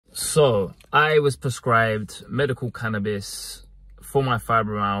So I was prescribed medical cannabis for my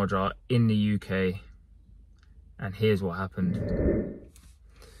fibromyalgia in the UK, and here's what happened.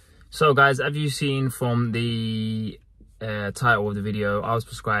 So guys, as you've seen from the title of the video, I was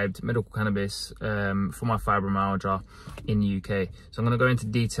prescribed medical cannabis for my fibromyalgia in the UK. So I'm going to go into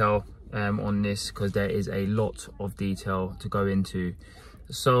detail on this because there is a lot of detail to go into.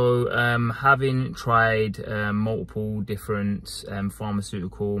 So having tried multiple different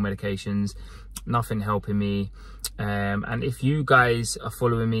pharmaceutical medications, nothing helping me, and if you guys are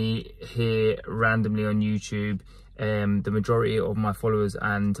following me here randomly on YouTube, the majority of my followers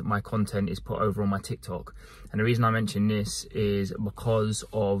and my content is put over on my TikTok. And the reason I mention this is because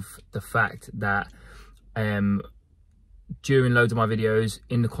of the fact that during loads of my videos,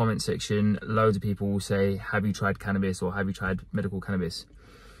 in the comment section, loads of people will say, have you tried cannabis, or have you tried medical cannabis?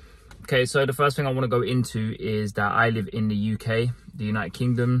 Okay, so the first thing I want to go into is that I live in the UK, the United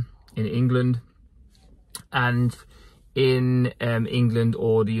Kingdom, in England. And in England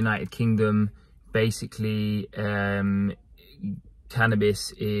or the United Kingdom, basically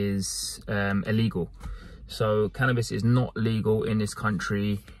cannabis is illegal. So cannabis is not legal in this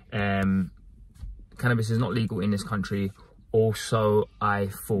country. Cannabis is not legal in this country. Also, I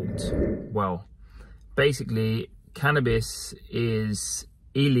thought, well, basically cannabis is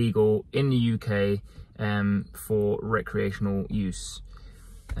illegal in the UK for recreational use,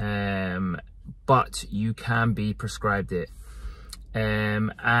 but you can be prescribed it,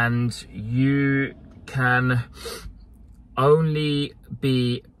 and you can only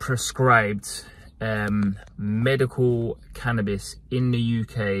be prescribed medical cannabis in the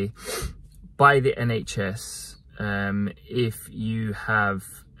UK by the NHS if you have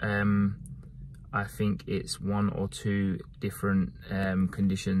I think it's 1 or 2 different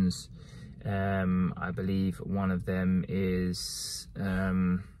conditions. I believe one of them is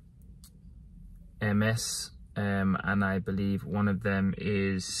MS, and I believe one of them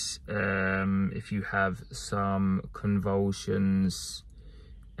is if you have some convulsions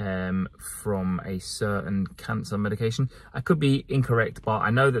from a certain cancer medication. I could be incorrect, but I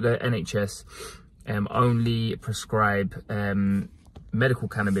know that the NHS only prescribe medical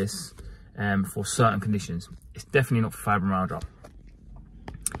cannabis for certain conditions. It's definitely not for fibromyalgia.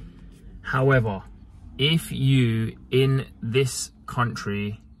 However, if you in this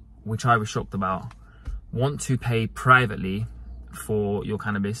country, which I was shocked about, want to pay privately for your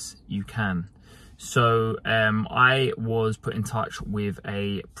cannabis, you can. So I was put in touch with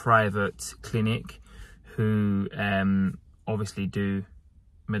a private clinic who obviously do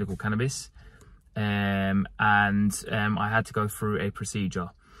medical cannabis, and I had to go through a procedure.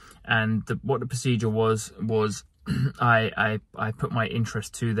 And what the procedure was I put my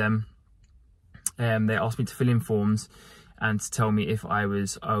interest to them. They asked me to fill in forms and to tell me if I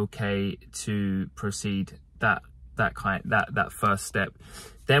was okay to proceed that first step.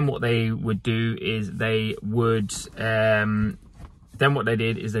 Then what they would do is they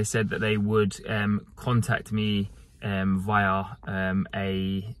said that they would contact me via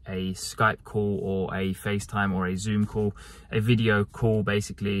a Skype call or a FaceTime or a Zoom call, a video call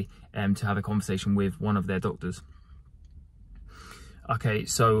basically, to have a conversation with one of their doctors. Okay,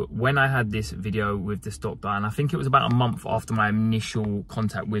 so when I had this video with this doctor, and I think it was about a month after my initial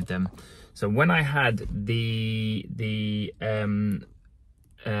contact with them, so when I had the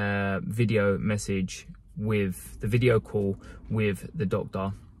video message with the video call with the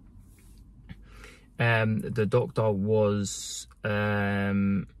doctor, the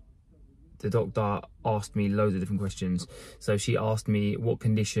doctor asked me loads of different questions. So she asked me, what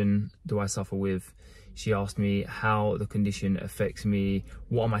condition do I suffer with? She asked me how the condition affects me,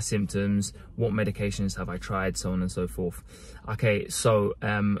 what are my symptoms, what medications have I tried, so on and so forth. Okay, so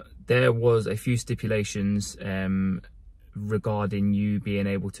there was a few stipulations regarding you being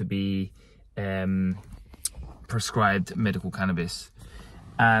able to be prescribed medical cannabis,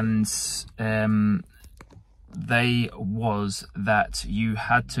 and they was that you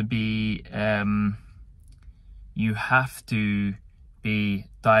had to be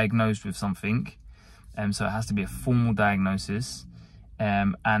diagnosed with something, so it has to be a formal diagnosis,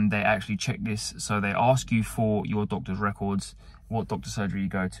 and they actually check this. So they ask you for your doctor's records, what doctor surgery you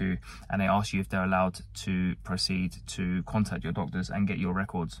go to, and they ask you if they're allowed to proceed to contact your doctors and get your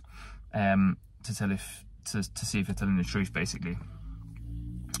records to see if you're telling the truth, basically.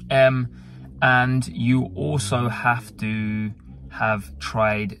 And you also have to have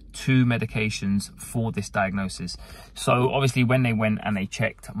tried 2 medications for this diagnosis. So obviously when they went and they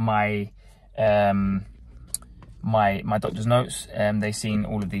checked my my doctor's notes, they seen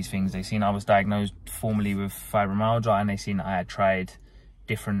all of these things. They seen I was diagnosed formally with fibromyalgia, and they seen I had tried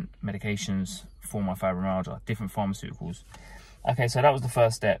different medications for my fibromyalgia, different pharmaceuticals. Okay, so that was the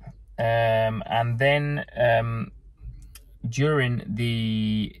first step. And then during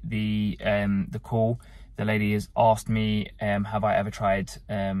the call, the lady has asked me, have I ever tried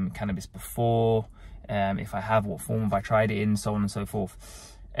cannabis before? If I have, what form have I tried it in, so on and so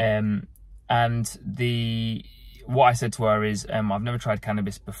forth. And what I said to her is, I've never tried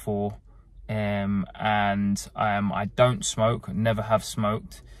cannabis before, and I don't smoke, never have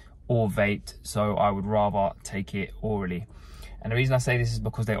smoked or vaped, so I would rather take it orally. And the reason I say this is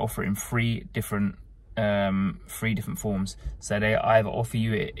because they offer it in three different forms. So they either offer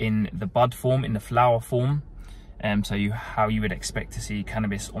you it in the bud form, in the flower form, so how you would expect to see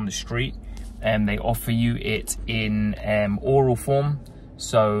cannabis on the street. They offer you it in oral form,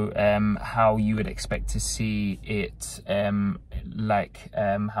 so how you would expect to see it, like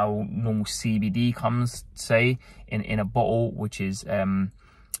how normal CBD comes, say, in a bottle, which is a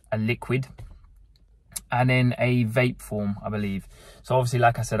liquid. And in a vape form, I believe. So obviously,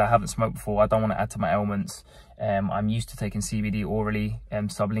 like I said, I haven't smoked before. I don't want to add to my ailments. I'm used to taking CBD orally,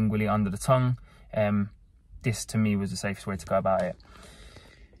 sublingually under the tongue. This to me was the safest way to go about it.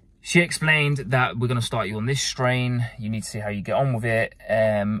 She explained that we're going to start you on this strain. You need to see how you get on with it,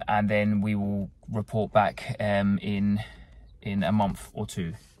 and then we will report back in a month or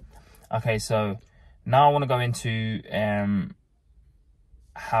two. Okay, so now I want to go into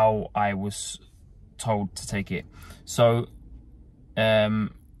how I was told to take it. So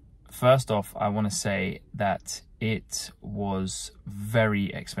first off, I want to say that it was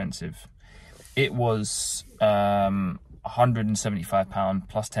very expensive. It was £175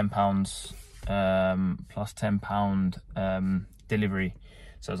 plus £10 plus £10 delivery,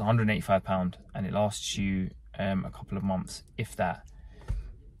 so it's £185, and it lasts you a couple of months, if that.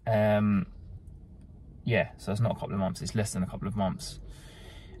 Yeah, so it's not a couple of months, it's less than a couple of months.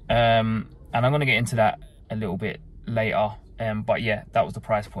 And I'm going to get into that a little bit later, but yeah, that was the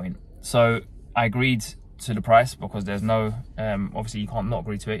price point. So I agreed to the price because there's no, obviously you can't not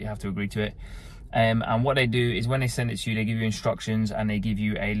agree to it, you have to agree to it. And what they do is when they send it to you, they give you instructions and they give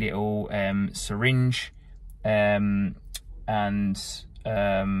you a little syringe. I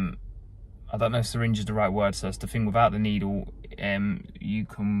don't know if syringe is the right word, so it's the thing without the needle. You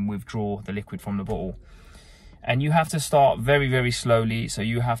can withdraw the liquid from the bottle. And you have to start very, very slowly. So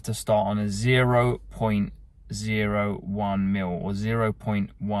you have to start on a 0.01 mil or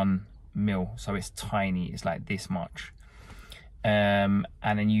 0.1 mil. So it's tiny, it's like this much. And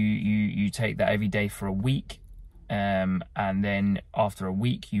then you take that every day for a week. And then after a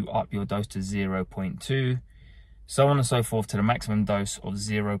week, you up your dose to 0.2, so on and so forth to the maximum dose of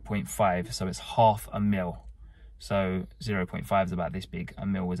 0.5. So it's half a mil. So 0.5 is about this big, a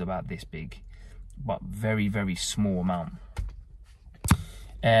mil is about this big, but very, very small amount.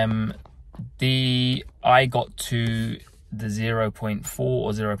 I got to the 0.4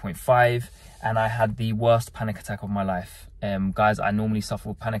 or 0.5 and I had the worst panic attack of my life. Guys, I normally suffer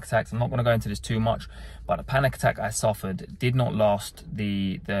with panic attacks. I'm not going to go into this too much, but the panic attack I suffered did not last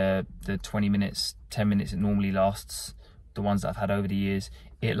the 20 minutes, 10 minutes it normally lasts, the ones that I've had over the years.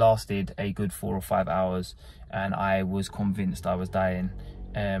 It lasted a good 4 or 5 hours and I was convinced I was dying.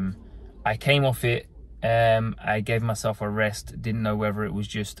 I came off it, I gave myself a rest, didn't know whether it was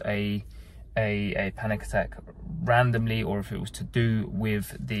just a panic attack randomly or if it was to do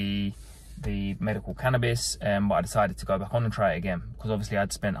with the medical cannabis, but I decided to go back on and try it again because obviously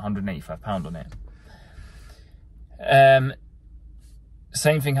I'd spent £185 on it.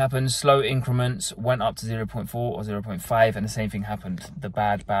 Same thing happened, slow increments, went up to 0.4 or 0.5 and the same thing happened. The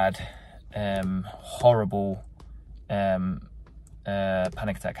bad, horrible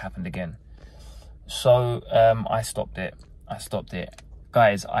panic attack happened again. So I stopped it.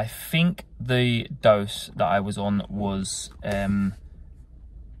 Guys, I think the dose that I was on was I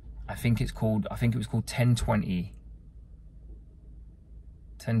think it was called 1020.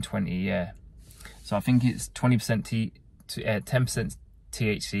 1020, yeah. So I think it's 10%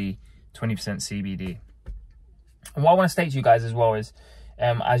 THC, 20% CBD. And what I want to state to you guys as well is,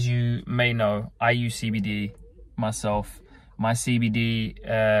 as you may know, I use CBD myself. My CBD,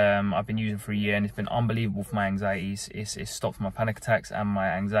 I've been using for a year and it's been unbelievable for my anxieties. It's stopped my panic attacks and my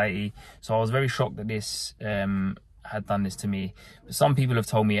anxiety. So I was very shocked that this had done this to me. But some people have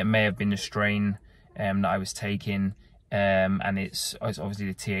told me it may have been the strain that I was taking, and it's obviously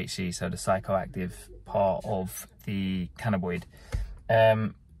the THC, so the psychoactive part of the cannabinoid.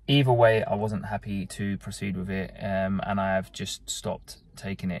 Either way, I wasn't happy to proceed with it, and I have just stopped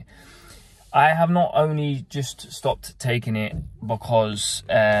taking it. I have not only just stopped taking it because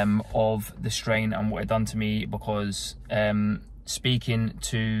of the strain and what it done to me, because speaking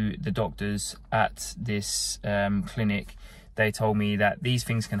to the doctors at this clinic, they told me that these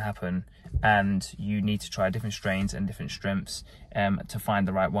things can happen and you need to try different strains and different strengths to find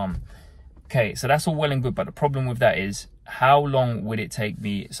the right one. Okay, so that's all well and good, but the problem with that is, how long would it take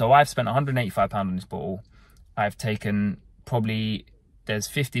me? So I've spent £185 on this bottle. I've taken probably, there's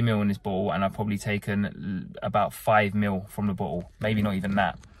 50 ml in this bottle, and I've probably taken about 5 ml from the bottle, maybe not even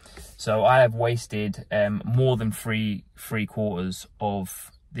that. So I have wasted more than three quarters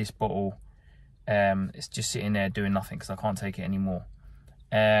of this bottle. It's just sitting there doing nothing because I can't take it anymore.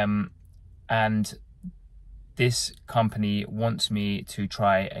 And this company wants me to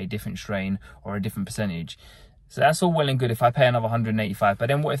try a different strain or a different percentage. So that's all well and good if I pay another 185, but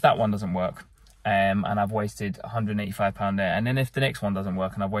then what if that one doesn't work? And I've wasted £185 there. And then if the next one doesn't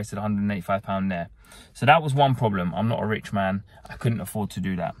work and I've wasted £185 there. So that was one problem. I'm not a rich man. I couldn't afford to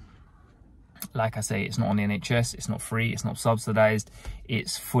do that. Like I say, it's not on the NHS, it's not free, it's not subsidized,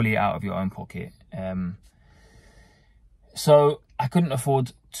 it's fully out of your own pocket. So I couldn't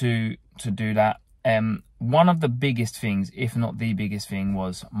afford to do that. One of the biggest things, if not the biggest thing,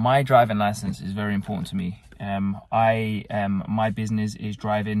 was my driving license is very important to me. My business is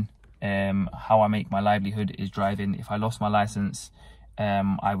driving. How I make my livelihood is driving. If I lost my license,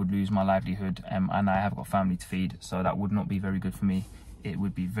 I would lose my livelihood, and I have got family to feed, so that would not be very good for me. It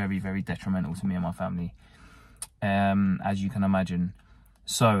would be very, very detrimental to me and my family, as you can imagine.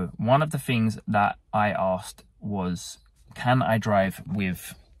 So one of the things that I asked was, can I drive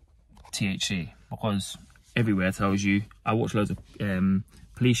with THC? Because everywhere tells you, I watch loads of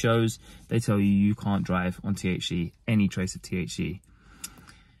police shows, they tell you you can't drive on THC, any trace of THC.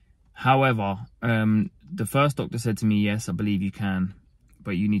 However, the first doctor said to me, yes, I believe you can,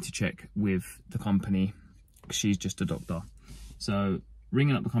 but you need to check with the company. She's just a doctor. So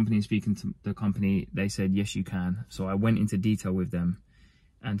ringing up the company and speaking to the company, they said, yes, you can. So I went into detail with them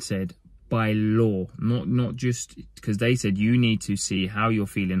and said, by law, not just because they said you need to see how you're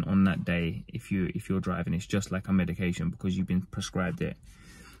feeling on that day if you're driving. It's just like a medication because you've been prescribed it.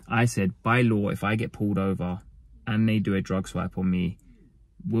 I said, by law, if I get pulled over and they do a drug swipe on me,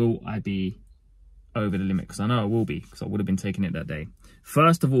 will I be over the limit? Because I know I will be, because I would have been taking it that day.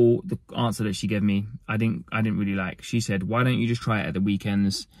 First of all, the answer that she gave me, I didn't really like. She said, why don't you just try it at the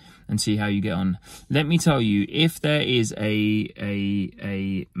weekends and see how you get on? Let me tell you, if there is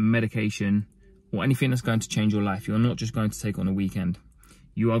a medication or anything that's going to change your life, you're not just going to take it on a weekend.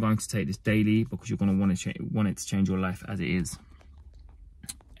 You are going to take this daily because you're going to want it to change your life as it is.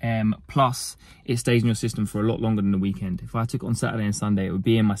 Plus, it stays in your system for a lot longer than the weekend. If I took it on Saturday and Sunday, it would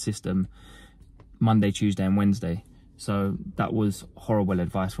be in my system Monday, Tuesday and Wednesday. So that was horrible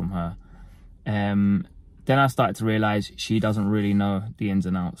advice from her. Then I started to realise she doesn't really know the ins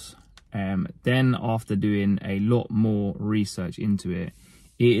and outs. Then after doing a lot more research into it,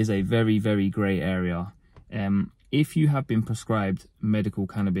 it is a very, very grey area. If you have been prescribed medical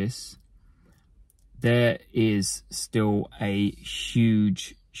cannabis, there is still a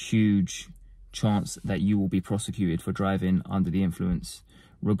huge chance that you will be prosecuted for driving under the influence,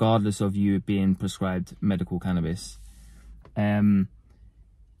 regardless of you being prescribed medical cannabis.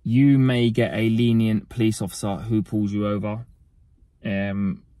 You may get a lenient police officer who pulls you over,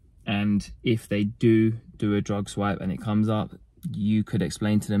 and if they do a drug swipe and it comes up, you could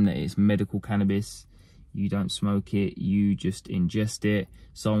explain to them that it's medical cannabis, you don't smoke it, you just ingest it,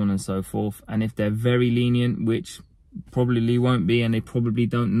 so on and so forth. And if they're very lenient, which probably won't be, and they probably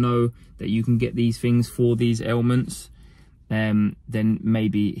don't know that you can get these things for these ailments, then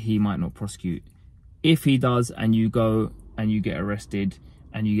maybe he might not prosecute. If he does and you go and you get arrested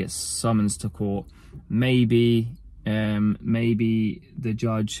and you get summons to court, maybe the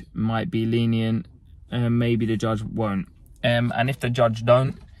judge might be lenient, and maybe the judge won't. And if the judge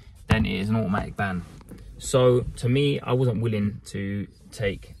don't, then it is an automatic ban. So to me, I wasn't willing to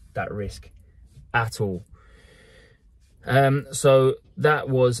take that risk at all. So that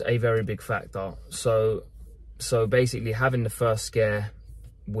was a very big factor. So basically having the first scare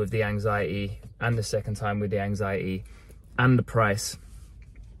with the anxiety, and the second time with the anxiety, and the price,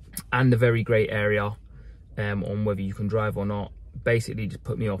 and the very grey area on whether you can drive or not, basically just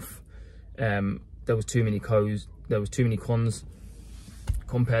put me off. There was too many cons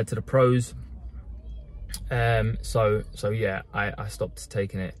compared to the pros. So yeah, I stopped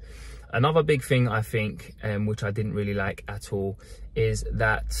taking it. Another big thing I think, which I didn't really like at all, is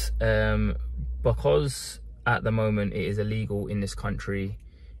that because at the moment it is illegal in this country,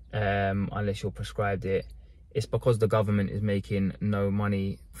 unless you're prescribed it, it's because the government is making no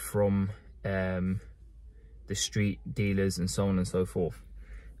money from the street dealers and so on and so forth.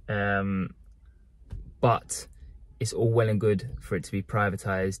 But it's all well and good for it to be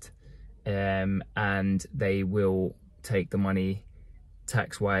privatized, and they will take the money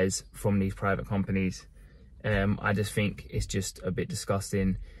tax-wise from these private companies. I just think it's just a bit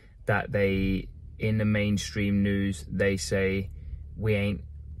disgusting that they, in the mainstream news, they say we ain't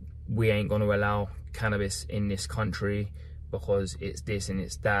going to allow cannabis in this country because it's this and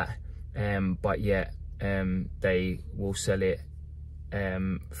it's that, but yet they will sell it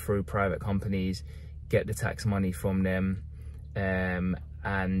through private companies, get the tax money from them,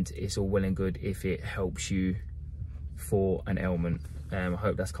 and it's all well and good if it helps you for an ailment. I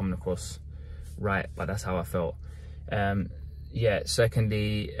hope that's coming across right, but that's how I felt. Yeah,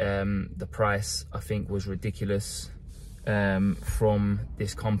 secondly, the price I think was ridiculous from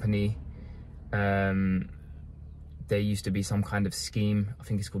this company. There used to be some kind of scheme, I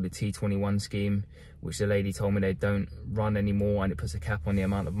think it's called the T21 scheme, which the lady told me they don't run anymore, and it puts a cap on the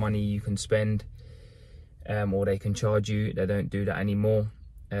amount of money you can spend, or they can charge you. They don't do that anymore.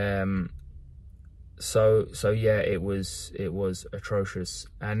 So yeah, it was atrocious.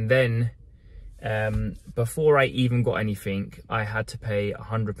 And then before I even got anything, I had to pay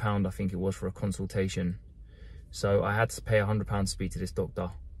 £100, I think it was, for a consultation. So I had to pay £100 to speak to this doctor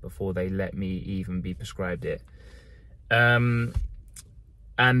before they let me even be prescribed it. And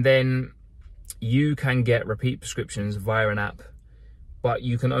then you can get repeat prescriptions via an app, but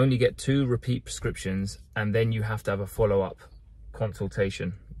you can only get 2 repeat prescriptions, and then you have to have a follow-up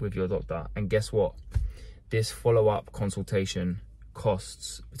consultation with your doctor. And guess what? This follow-up consultation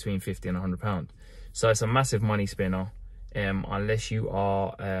costs between £50 and £100. So it's a massive money spinner, unless you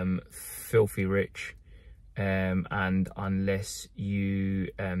are filthy rich, and unless you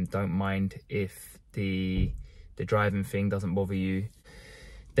don't mind if the driving thing doesn't bother you,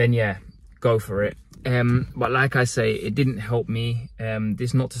 then yeah, go for it. But like I say, it didn't help me.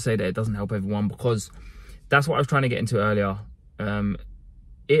 This not to say that it doesn't help everyone, because that's what I was trying to get into earlier.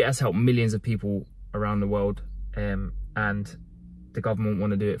 It has helped millions of people around the world, and the government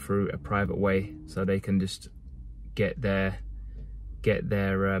want to do it through a private way, so they can just get their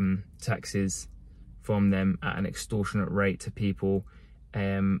taxes from them at an extortionate rate to people,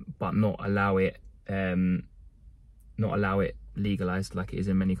 but not allow it legalized like it is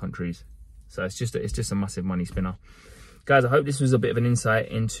in many countries. So it's just a massive money spinner. Guys, I hope this was a bit of an insight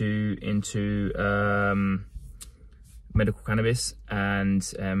into medical cannabis and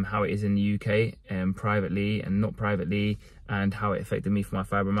how it is in the UK, privately and not privately, and how it affected me for my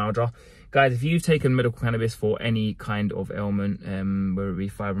fibromyalgia. Guys, if you've taken medical cannabis for any kind of ailment, whether it be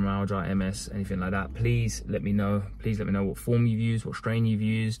fibromyalgia, MS, anything like that, please let me know. Please let me know what form you've used, what strain you've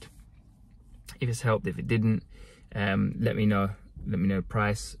used, if it's helped, if it didn't. Let me know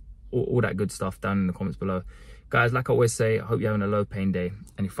price, all that good stuff down in the comments below. Guys, like I always say, I hope you're having a low pain day,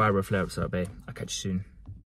 and if fibro flare-ups are at bay. I'll catch you soon.